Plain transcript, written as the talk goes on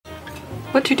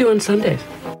What do you do on Sundays?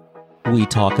 We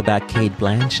talk about Cate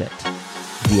Blanchett,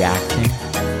 the acting,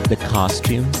 the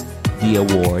costumes, the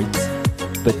awards,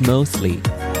 but mostly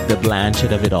the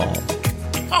Blanchett of it all.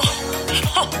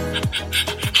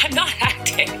 I'm not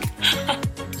acting.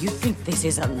 You think this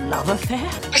is a love affair?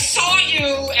 I saw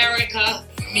you, Erica.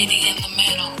 Meeting in the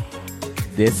middle.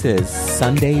 This is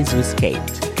Sundays with Cate,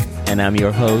 and I'm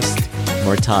your host,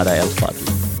 Murtada El Fadl.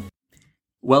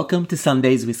 Welcome to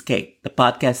Sundays with Cate, the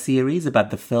podcast series about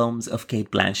the films of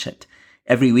Cate Blanchett.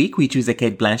 Every week, we choose a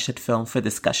Cate Blanchett film for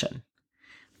discussion.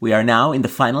 We are now in the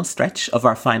final stretch of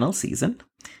our final season,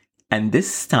 and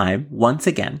this time, once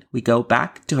again, we go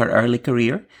back to her early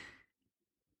career,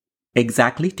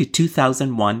 exactly to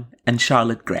 2001 and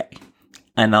Charlotte Gray,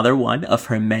 another one of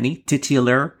her many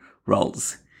titular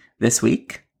roles. This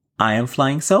week, I am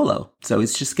flying solo, so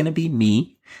it's just going to be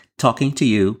me talking to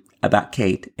you about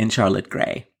Cate and Charlotte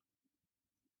Gray.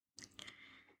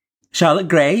 Charlotte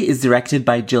Gray is directed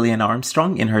by Gillian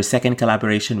Armstrong in her second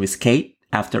collaboration with Cate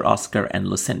after Oscar and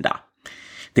Lucinda.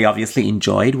 They obviously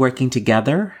enjoyed working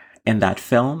together in that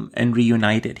film and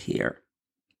reunited here.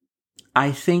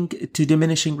 I think to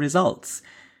diminishing results.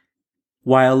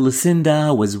 While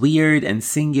Lucinda was weird and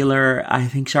singular, I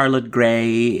think Charlotte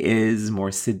Gray is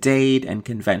more sedate and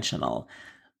conventional.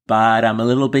 But I'm a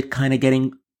little bit kind of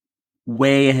getting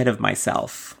way ahead of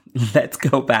myself. Let's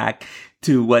go back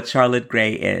to what Charlotte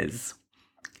Gray is.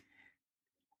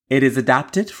 It is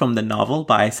adapted from the novel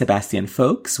by Sebastian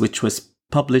Faulks, which was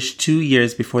published 2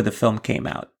 years before the film came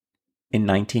out in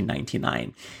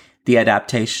 1999. The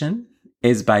adaptation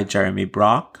is by Jeremy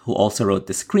Brock, who also wrote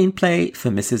the screenplay for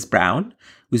Mrs. Brown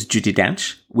with Judi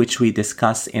Dench, which we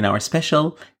discussed in our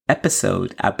special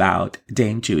episode about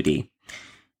Dame Judy.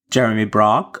 Jeremy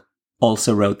Brock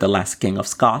also wrote The Last King of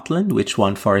Scotland, which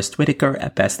won Forest Whitaker a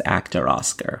Best Actor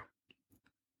Oscar.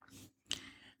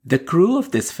 The crew of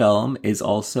this film is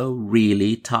also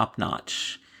really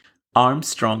top-notch.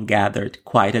 Armstrong gathered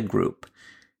quite a group.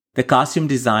 The costume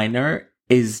designer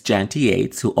is Janty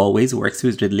Yates, who always works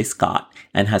with Ridley Scott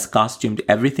and has costumed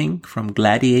everything from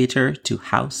Gladiator to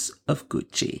House of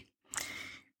Gucci.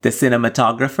 The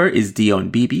cinematographer is Dion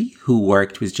Beebe, who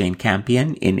worked with Jane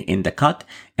Campion in The Cut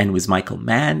and with Michael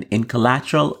Mann in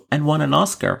Collateral and won an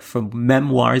Oscar for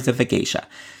Memoirs of a Geisha.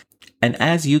 And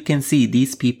as you can see,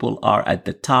 these people are at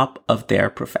the top of their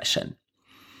profession.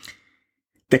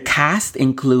 The cast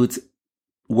includes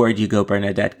Where'd You Go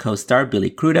Bernadette co-star Billy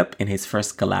Crudup in his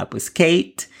first collab with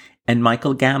Cate, and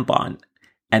Michael Gambon,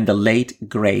 and the late,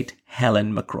 great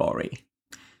Helen McCrory.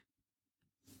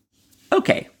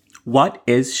 Okay. What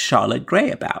is Charlotte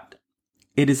Gray about?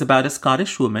 It is about a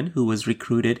Scottish woman who was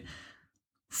recruited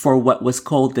for what was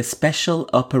called the Special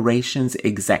Operations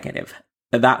Executive.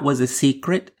 That was a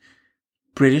secret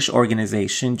British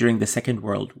organization during the Second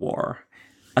World War.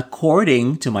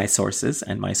 According to my sources,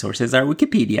 and my sources are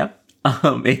Wikipedia,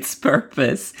 its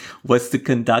purpose was to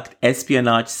conduct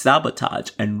espionage, sabotage,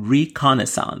 and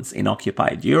reconnaissance in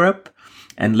occupied Europe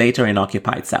and later in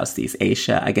occupied Southeast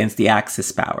Asia against the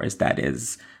Axis powers, that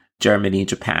is, Germany,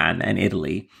 Japan, and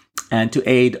Italy, and to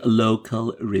aid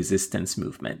local resistance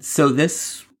movements. So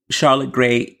this Charlotte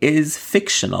Gray is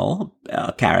fictional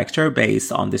character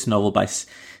based on this novel by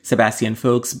Sebastian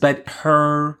Faulks, but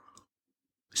her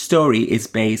story is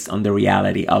based on the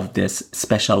reality of this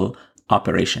special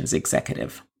operations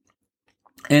executive.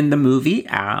 In the movie,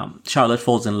 Charlotte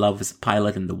falls in love with a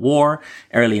pilot in the war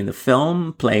early in the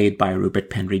film, played by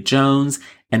Rupert Penry Jones,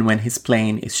 and when his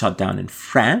plane is shot down in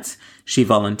France, she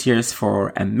volunteers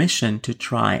for a mission to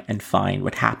try and find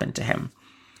what happened to him.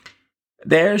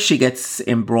 There, she gets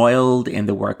embroiled in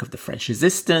the work of the French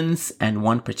resistance and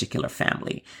one particular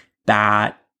family.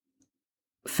 That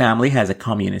family has a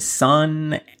communist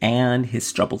son and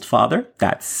his troubled father.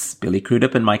 That's Billy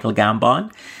Crudup and Michael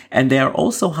Gambon. And they are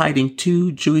also hiding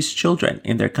 2 Jewish children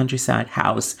in their countryside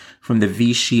house from the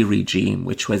Vichy regime,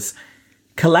 which was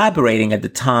collaborating at the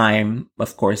time,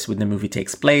 of course, when the movie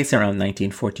takes place around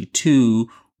 1942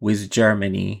 with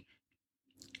Germany.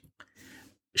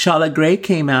 Charlotte Gray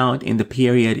came out in the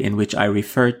period in which I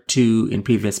referred to in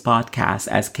previous podcasts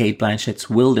as Cate Blanchett's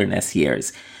wilderness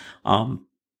years.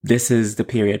 This is the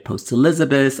period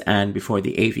post-Elizabeth and before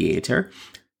The Aviator.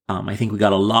 I think we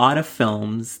got a lot of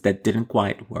films that didn't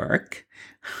quite work.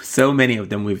 So many of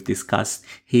them we've discussed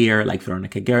here, like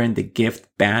Veronica Guerin, The Gift,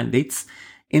 Bandits.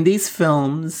 In these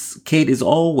films, Cate is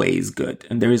always good,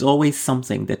 and there is always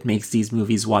something that makes these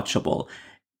movies watchable.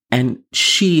 And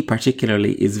she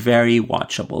particularly is very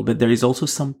watchable, but there is also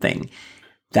something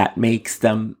that makes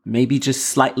them maybe just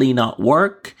slightly not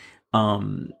work.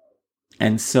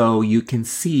 And so you can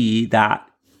see that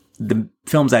the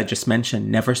films I just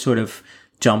mentioned never sort of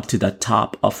jump to the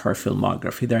top of her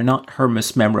filmography. They're not her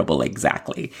most memorable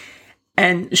exactly.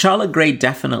 And Charlotte Gray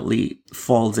definitely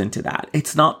falls into that.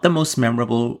 It's not the most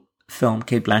memorable film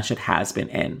Cate Blanchett has been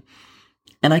in.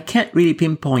 And I can't really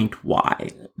pinpoint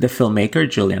why. The filmmaker,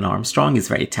 Julian Armstrong, is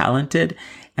very talented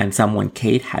and someone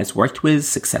Cate has worked with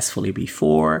successfully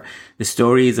before. The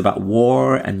story is about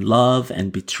war and love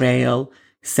and betrayal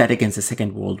set against the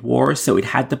Second World War. So it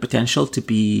had the potential to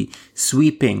be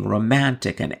sweeping,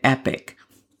 romantic, and epic.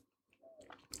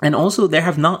 And also, there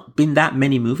have not been that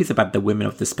many movies about the women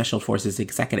of the Special Forces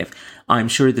Executive. I'm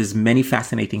sure there's many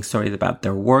fascinating stories about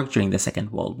their work during the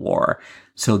Second World War.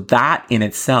 So that in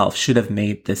itself should have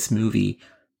made this movie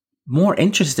more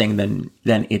interesting than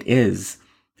it is.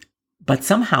 But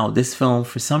somehow this film,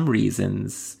 for some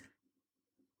reasons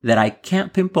that I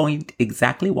can't pinpoint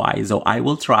exactly why, so I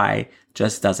will try,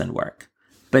 just doesn't work.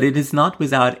 But it is not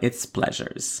without its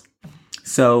pleasures.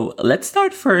 So let's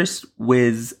start first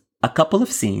with a couple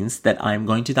of scenes that I'm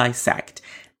going to dissect.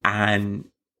 And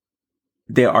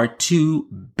there are two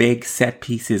big set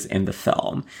pieces in the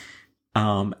film.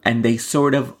 And they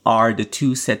sort of are the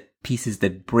two set pieces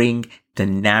that bring the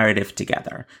narrative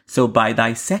together. So by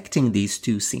dissecting these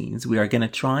two scenes, we are going to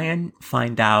try and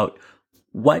find out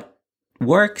what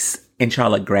works in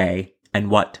Charlotte Gray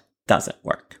and what doesn't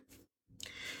work.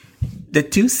 The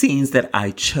two scenes that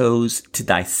I chose to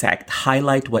dissect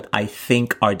highlight what I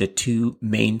think are the two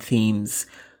main themes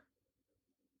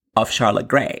of Charlotte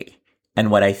Gray.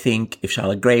 And what I think if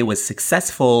Charlotte Gray was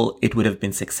successful, it would have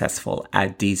been successful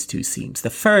at these two scenes. The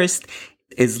first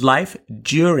is life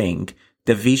during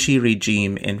the Vichy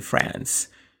regime in France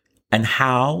and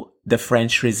how the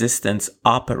French resistance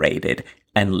operated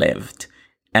and lived.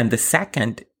 And the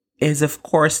second is, of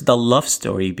course, the love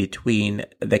story between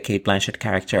the Cate Blanchett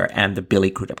character and the Billy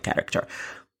Crudup character.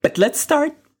 But let's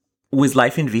start with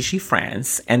life in Vichy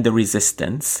France and the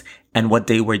resistance and what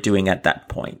they were doing at that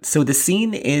point. So the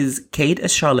scene is Cate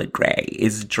as Charlotte Gray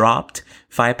is dropped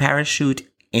via parachute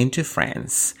into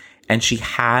France, and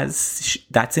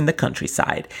that's in the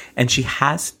countryside, and she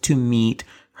has to meet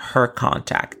her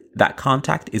contact. That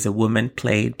contact is a woman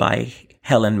played by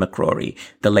Helen McCrory,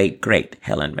 the late great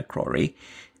Helen McCrory.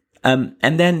 And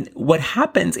then what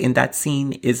happens in that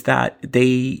scene is that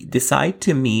they decide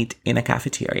to meet in a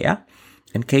cafeteria,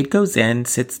 and Cate goes in,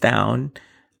 sits down.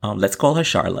 Let's call her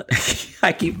Charlotte.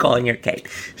 I keep calling her Cate.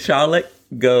 Charlotte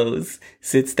goes,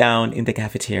 sits down in the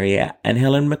cafeteria, and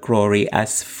Helen McCrory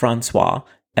as Francois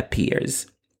appears.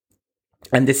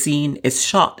 And the scene is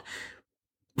shot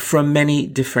from many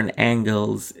different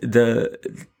angles. The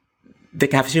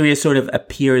cafeteria sort of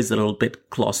appears a little bit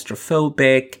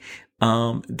claustrophobic.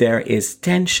 There is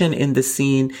tension in the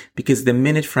scene because the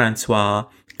minute Francois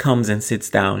comes and sits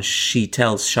down, she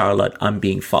tells Charlotte, "I'm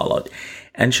being followed."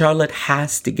 And Charlotte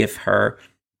has to give her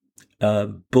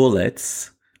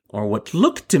bullets, or what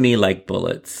looked to me like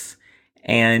bullets.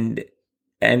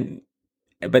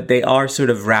 But they are sort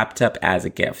of wrapped up as a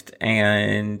gift.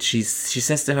 And she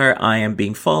says to her, "I am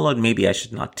being followed. Maybe I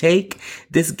should not take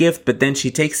this gift." But then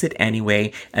she takes it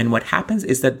anyway. And what happens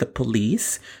is that the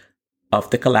police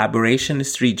of the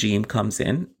collaborationist regime comes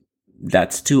in,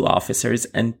 that's two officers,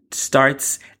 and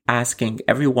starts asking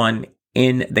everyone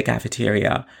in the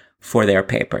cafeteria for their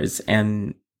papers.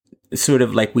 And sort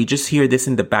of like we just hear this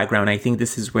in the background. I think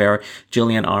this is where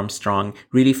Julian Armstrong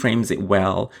really frames it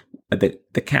well.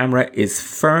 The camera is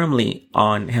firmly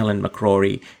on Helen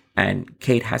McCrory, and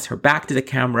Cate has her back to the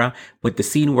camera, but the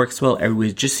scene works well. And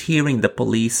we're just hearing the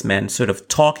policemen sort of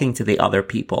talking to the other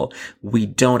people. We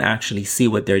don't actually see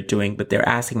what they're doing, but they're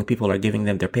asking, people are giving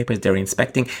them their papers, they're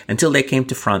inspecting until they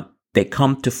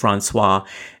come to Francois.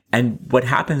 And what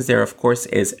happens there, of course,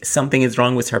 is something is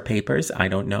wrong with her papers. I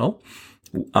don't know.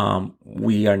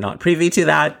 We are not privy to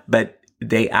that, but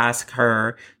they ask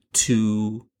her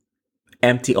to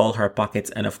empty all her pockets.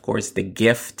 And of course, the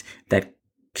gift that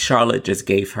Charlotte just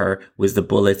gave her with the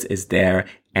bullets is there,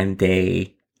 and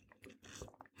they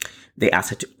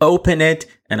ask her to open it.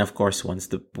 And of course,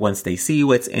 once they see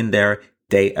what's in there,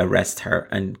 they arrest her,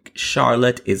 and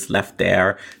Charlotte is left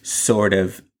there sort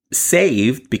of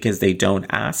saved because they don't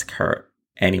ask her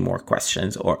any more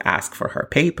questions or ask for her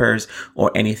papers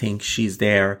or anything. She's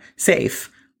there safe,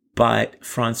 but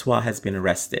Francois has been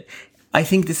arrested. I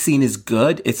think the scene is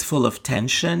good. It's full of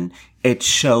tension. It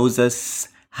shows us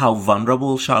how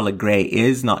vulnerable Charlotte Gray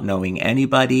is, not knowing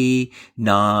anybody,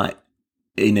 not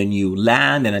in a new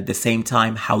land, and at the same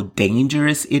time, how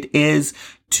dangerous it is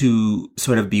to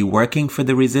sort of be working for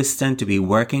the resistance, to be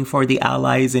working for the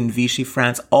Allies in Vichy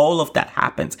France. All of that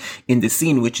happens in the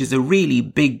scene, which is a really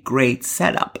big, great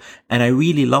setup. And I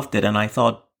really loved it. And I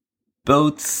thought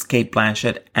both Cate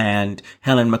Blanchett and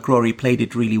Helen McCrory played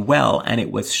it really well, and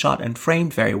it was shot and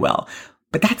framed very well.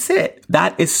 But that's it.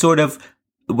 That is sort of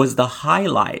was the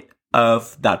highlight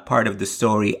of that part of the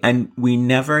story. And we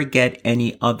never get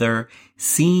any other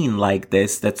scene like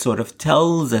this that sort of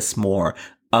tells us more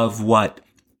of what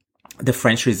the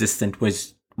French resistance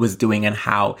was doing and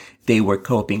how they were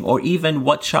coping, or even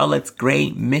what Charlotte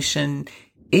Gray's mission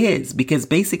is. Because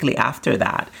basically after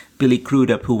that, Billy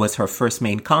Crudup, who was her first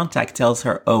main contact, tells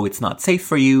her, oh, it's not safe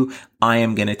for you. I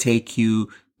am going to take you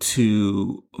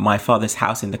to my father's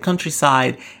house in the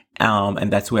countryside.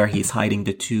 And that's where he's hiding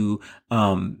the two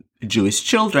Jewish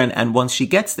children. And once she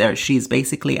gets there, she's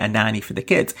basically a nanny for the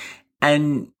kids.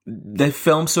 And the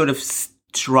film sort of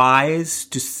tries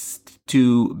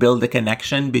to build a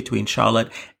connection between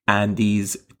Charlotte and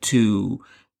these two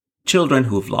children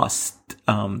who've lost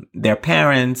their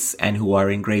parents and who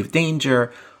are in grave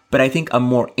danger. But I think a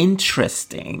more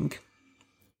interesting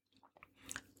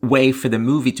way for the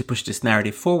movie to push this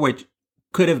narrative forward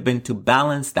could have been to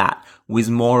balance that with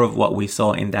more of what we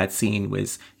saw in that scene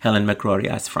with Helen McCrory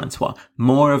as Francois.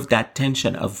 More of that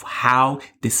tension of how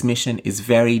this mission is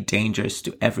very dangerous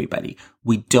to everybody.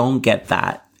 We don't get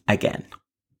that again,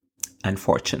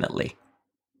 unfortunately.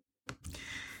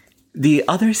 The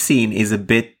other scene is a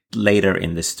bit later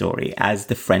in the story, as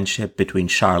the friendship between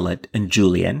Charlotte and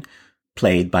Julian,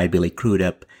 played by Billy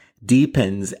Crudup,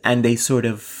 deepens and they sort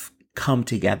of come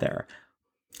together.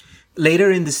 Later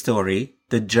in the story,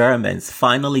 the Germans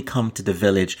finally come to the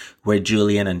village where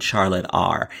Julian and Charlotte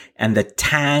are, and the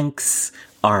tanks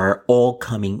are all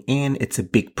coming in. It's a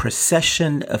big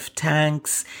procession of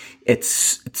tanks.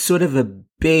 It's sort of a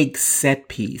big set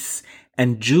piece.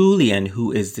 And Julian,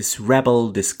 who is this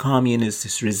rebel, this communist,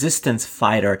 this resistance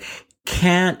fighter,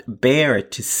 can't bear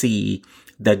to see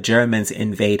the Germans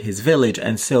invade his village.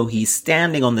 And so he's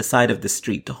standing on the side of the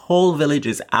street. The whole village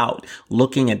is out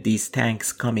looking at these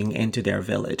tanks coming into their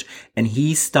village. And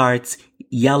he starts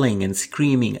yelling and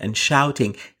screaming and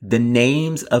shouting the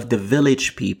names of the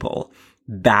village people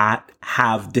that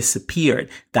have disappeared,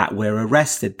 that were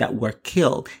arrested, that were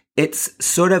killed. It's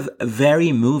sort of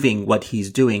very moving what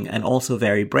he's doing, and also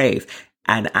very brave.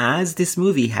 And as this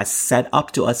movie has set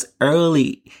up to us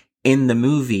early in the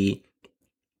movie,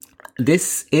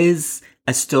 this is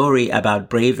a story about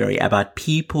bravery, about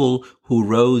people who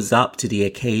rose up to the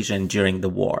occasion during the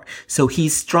war. So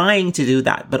he's trying to do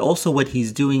that, but also what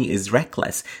he's doing is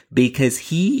reckless, because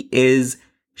he is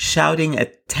shouting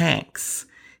at tanks.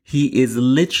 He is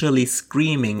literally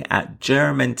screaming at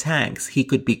German tanks. He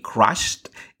could be crushed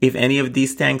if any of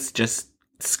these tanks just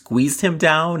squeezed him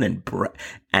down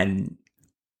and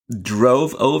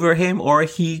drove over him, or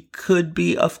he could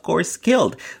be, of course,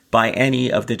 killed by any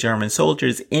of the German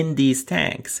soldiers in these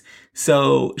tanks.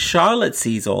 So Charlotte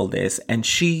sees all this and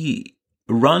she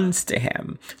runs to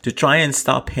him to try and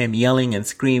stop him yelling and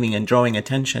screaming and drawing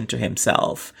attention to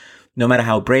himself, no matter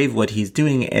how brave what he's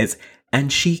doing is.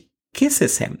 And she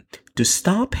kisses him to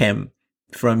stop him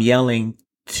from yelling,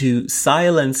 to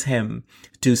silence him,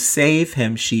 to save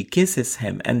him. She kisses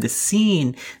him, and the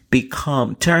scene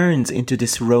turns into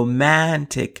this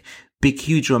romantic, big,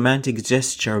 huge romantic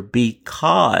gesture,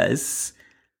 because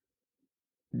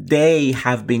they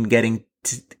have been getting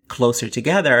closer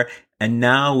together, and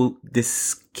now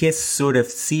this kiss sort of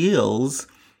seals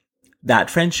that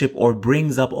friendship, or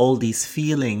brings up all these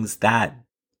feelings that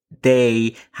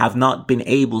they have not been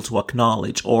able to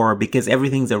acknowledge, or because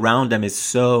everything's around them is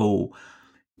so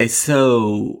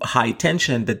high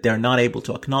tension that they're not able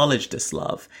to acknowledge this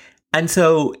love. And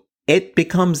so it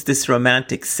becomes this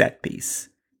romantic set piece.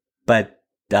 But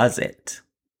does it?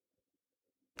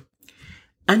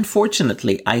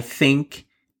 Unfortunately, I think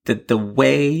that the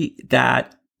way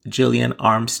that Gillian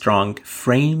Armstrong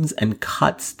frames and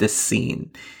cuts this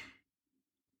scene,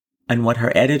 and what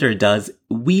her editor does,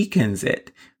 weakens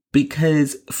it.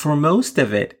 Because for most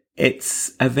of it,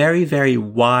 it's a very, very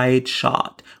wide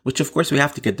shot, which of course we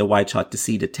have to get the wide shot to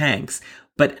see the tanks.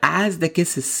 But as the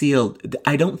kiss is sealed,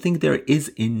 I don't think there is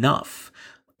enough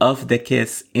of the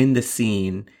kiss in the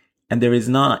scene, and there is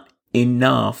not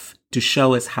enough to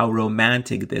show us how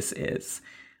romantic this is.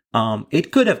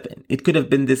 It could have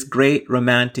been this great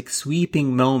romantic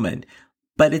sweeping moment,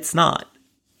 but it's not.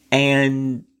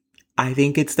 And I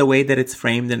think it's the way that it's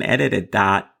framed and edited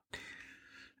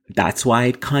that's why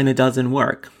it kind of doesn't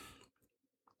work.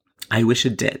 I wish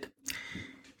it did.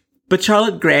 But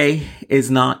Charlotte Gray is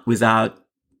not without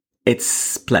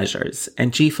its pleasures,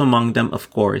 and chief among them, of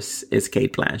course, is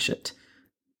Cate Blanchett.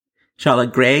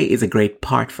 Charlotte Gray is a great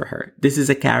part for her. This is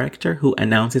a character who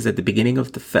announces at the beginning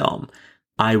of the film,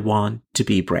 I want to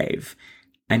be brave,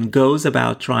 and goes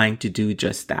about trying to do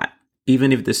just that.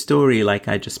 even if the story, like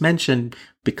I just mentioned,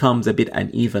 becomes a bit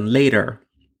uneven later,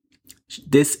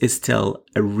 this is still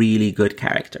a really good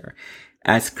character.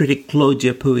 As critic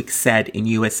Claudia Puig said in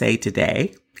USA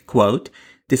Today, quote,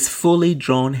 "This fully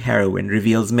drawn heroine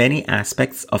reveals many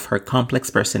aspects of her complex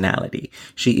personality.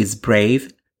 She is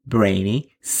brave,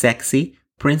 brainy, sexy,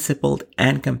 principled,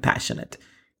 and compassionate.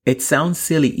 It sounds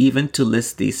silly even to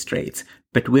list these traits,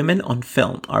 but women on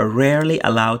film are rarely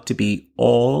allowed to be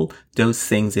all those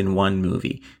things in one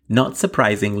movie. Not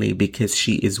surprisingly, because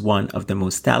she is one of the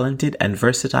most talented and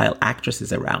versatile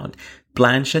actresses around,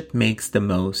 Blanchett makes the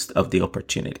most of the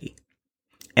opportunity."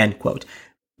 End quote.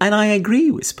 And I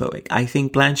agree with Puig. I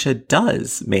think Blanchett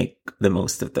does make the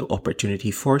most of the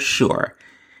opportunity for sure.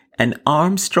 And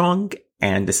Armstrong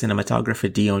and the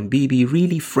cinematographer Dion Beebe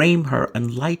really frame her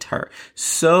and light her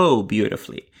so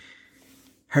beautifully.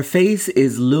 Her face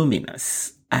is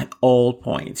luminous at all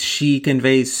points. She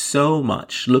conveys so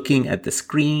much looking at the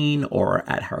screen or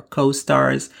at her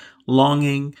co-stars,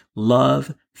 longing,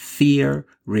 love, fear,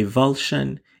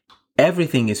 revulsion.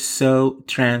 Everything is so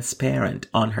transparent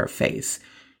on her face.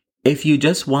 If you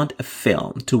just want a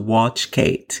film to watch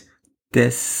Kate,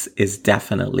 this is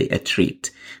definitely a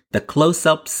treat. The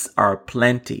close-ups are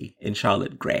plenty in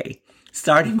Charlotte Gray,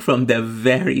 starting from the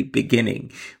very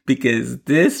beginning, because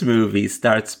this movie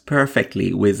starts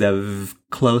perfectly with a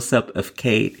close-up of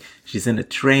Kate. She's in a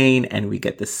train and we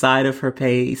get the side of her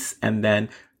face, and then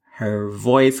her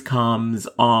voice comes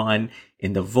on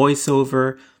in the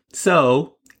voiceover.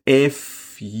 So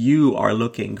if you are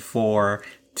looking for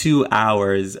 2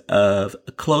 hours of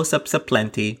close-ups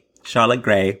aplenty, Charlotte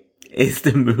Gray is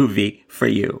the movie for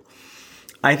you.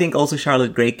 I think also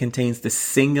Charlotte Gray contains the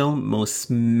single most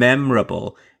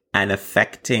memorable and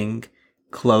affecting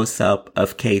close-up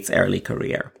of Kate's early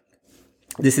career.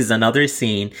 This is another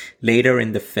scene later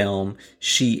in the film.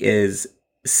 She is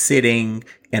sitting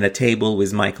in a table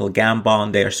with Michael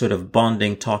Gambon. They are sort of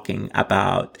bonding, talking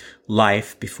about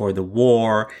life before the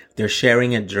war. They're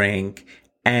sharing a drink,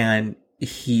 and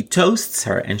he toasts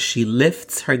her, and she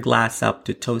lifts her glass up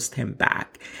to toast him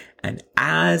back. And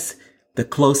as the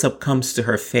close-up comes to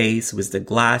her face with the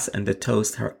glass and the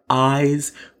toast, her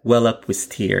eyes well up with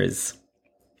tears.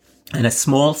 And a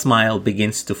small smile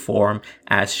begins to form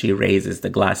as she raises the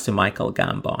glass to Michael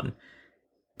Gambon.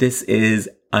 This is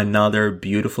another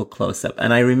beautiful close-up.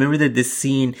 And I remember that this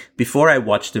scene, before I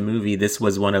watched the movie, this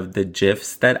was one of the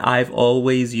GIFs that I've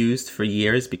always used for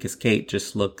years, because Kate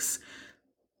just looks,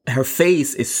 her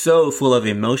face is so full of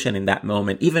emotion in that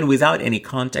moment, even without any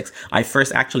context. I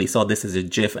first actually saw this as a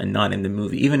GIF and not in the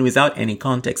movie. Even without any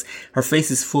context, her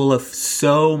face is full of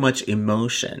so much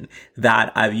emotion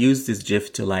that I've used this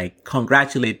GIF to like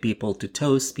congratulate people, to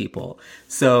toast people.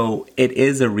 So it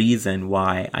is a reason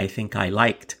why I think I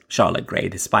liked Charlotte Gray,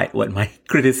 despite what my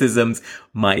criticisms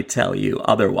might tell you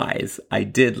otherwise. I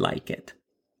did like it.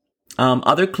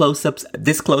 Other close-ups,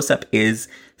 this close-up is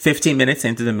 15 minutes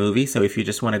into the movie, so if you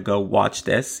just want to go watch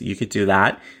this, you could do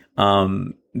that.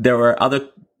 There were other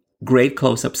great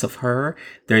close-ups of her.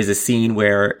 There's a scene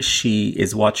where she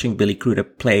is watching Billy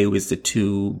Crudup play with the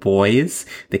 2 boys,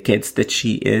 the kids that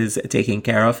she is taking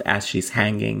care of as she's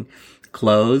hanging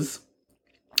clothes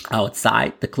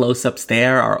outside. The close-ups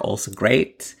there are also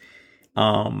great.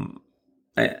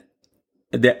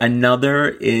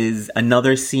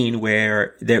 Another scene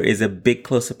where there is a big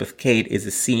close-up of Kate is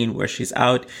a scene where she's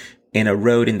out in a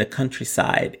road in the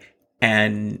countryside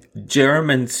and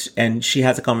she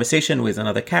has a conversation with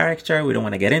another character. We don't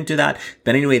want to get into that.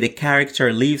 But anyway, the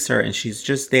character leaves her and she's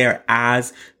just there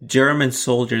as German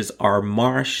soldiers are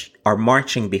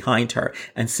marching behind her.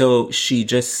 And so she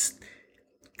just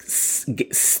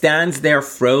stands there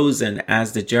frozen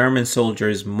as the German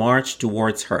soldiers march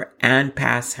towards her and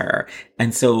pass her.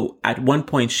 And so at one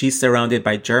point she's surrounded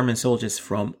by German soldiers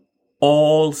from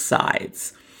all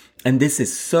sides. And this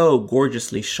is so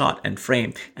gorgeously shot and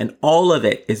framed. And all of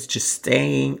it is just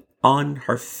staying on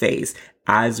her face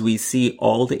as we see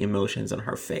all the emotions on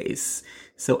her face.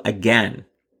 So again,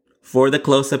 for the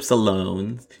close-ups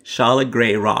alone, Charlotte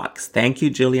Gray rocks. Thank you,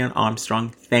 Gillian Armstrong.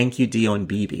 Thank you, Dion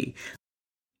Beebe.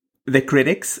 The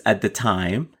critics at the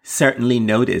time certainly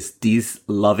noticed these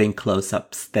loving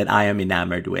close-ups that I am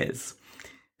enamored with.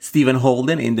 Stephen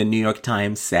Holden in the New York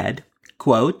Times said,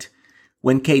 quote,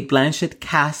 "When Cate Blanchett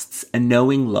casts a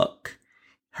knowing look,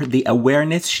 the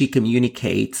awareness she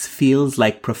communicates feels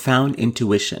like profound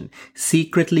intuition,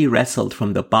 secretly wrestled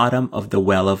from the bottom of the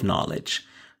well of knowledge.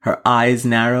 Her eyes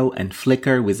narrow and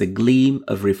flicker with a gleam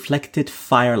of reflected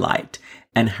firelight,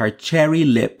 and her cherry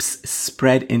lips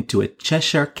spread into a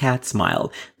Cheshire cat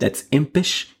smile that's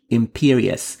impish,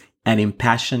 imperious, and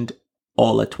impassioned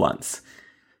all at once."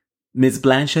 Ms.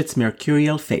 Blanchett's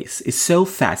mercurial face is so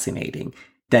fascinating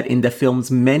that in the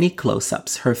film's many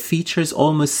close-ups, her features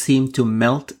almost seem to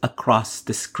melt across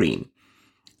the screen.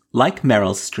 Like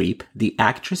Meryl Streep, the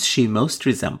actress she most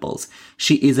resembles,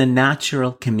 she is a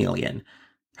natural chameleon.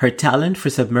 Her talent for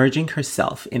submerging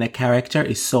herself in a character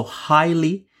is so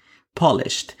highly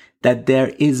polished that there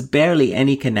is barely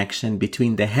any connection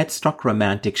between the headstrong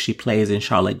romantic she plays in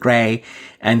Charlotte Gray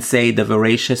and, say, the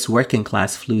voracious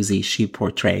working-class floozy she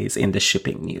portrays in The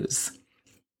Shipping News.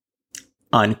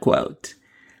 Unquote.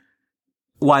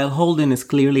 While Holden is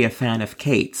clearly a fan of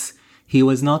Kate's, he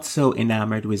was not so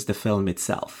enamored with the film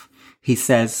itself. He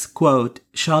says, quote,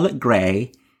 Charlotte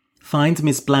Gray finds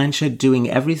Miss Blanchett doing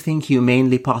everything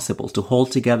humanely possible to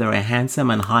hold together a handsome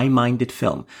and high-minded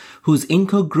film whose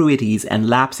incongruities and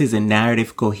lapses in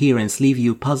narrative coherence leave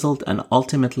you puzzled and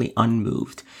ultimately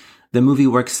unmoved. The movie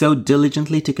works so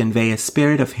diligently to convey a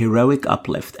spirit of heroic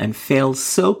uplift and fails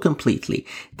so completely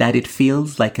that it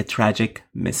feels like a tragic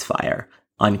misfire.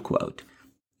 Unquote.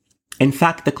 In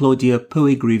fact, the Claudia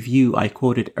Puig review I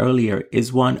quoted earlier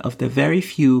is one of the very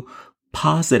few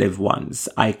positive ones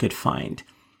I could find.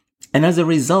 And as a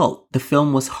result, the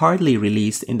film was hardly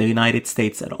released in the United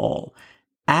States at all.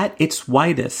 At its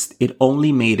widest, it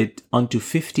only made it onto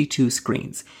 52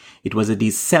 screens. It was a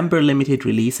December limited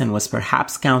release and was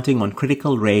perhaps counting on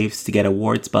critical raves to get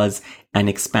awards buzz and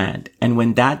expand. And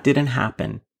when that didn't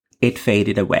happen, it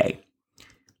faded away.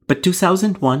 But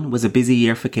 2001 was a busy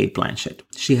year for Cate Blanchett.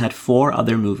 She had 4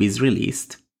 other movies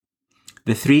released.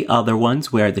 The 3 other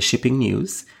ones were The Shipping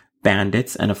News,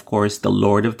 Bandits, and of course, The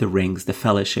Lord of the Rings, The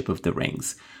Fellowship of the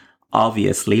Rings.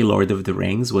 Obviously, Lord of the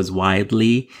Rings was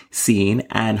widely seen,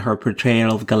 and her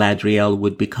portrayal of Galadriel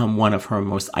would become one of her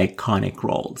most iconic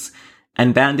roles.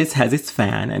 And Bandits has its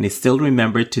fan and is still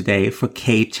remembered today for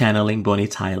Cate channeling Bonnie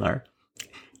Tyler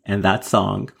and that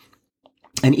song.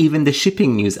 And even The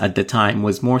Shipping News at the time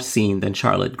was more seen than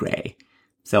Charlotte Gray.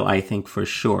 So I think for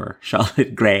sure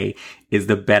Charlotte Gray is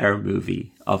the better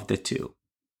movie of the two.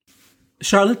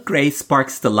 Charlotte Gray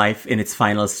sparks to life in its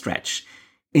final stretch,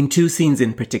 in 2 scenes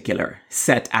in particular,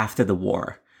 set after the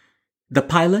war. The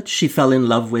pilot she fell in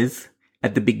love with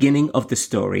at the beginning of the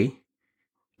story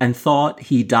and thought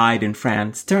he died in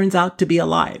France turns out to be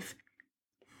alive.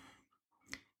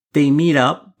 They meet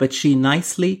up, but she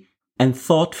nicely and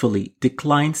thoughtfully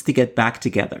declines to get back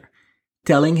together,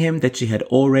 telling him that she had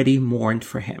already mourned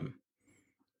for him.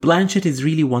 Blanchett is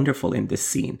really wonderful in this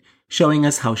scene, showing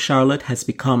us how Charlotte has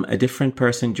become a different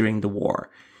person during the war.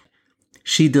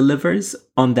 She delivers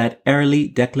on that early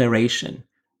declaration,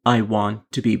 I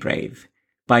want to be brave.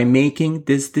 By making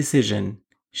this decision,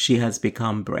 she has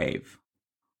become brave.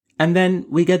 And then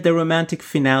we get the romantic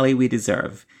finale we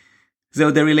deserve. So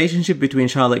the relationship between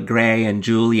Charlotte Gray and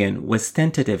Julian was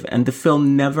tentative, and the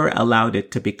film never allowed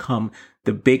it to become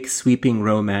the big sweeping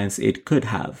romance it could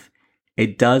have.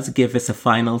 It does give us a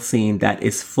final scene that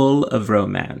is full of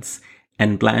romance,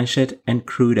 and Blanchett and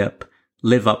Crudup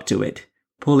live up to it,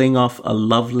 pulling off a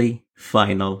lovely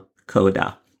final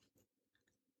coda.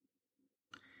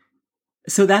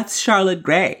 So that's Charlotte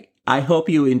Gray. I hope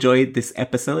you enjoyed this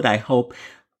episode. I hope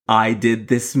I did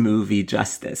this movie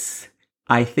justice.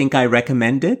 I think I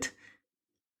recommend it,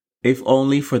 if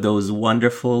only for those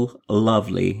wonderful,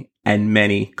 lovely, and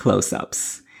many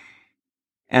close-ups.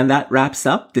 And that wraps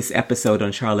up this episode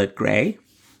on Charlotte Gray.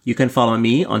 You can follow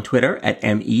me on Twitter at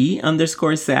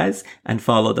ME_says and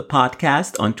follow the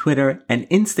podcast on Twitter and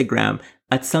Instagram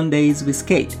at Sundays with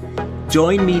Kate.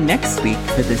 Join me next week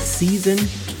for the season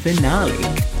finale.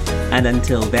 And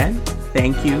until then,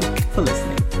 thank you for listening.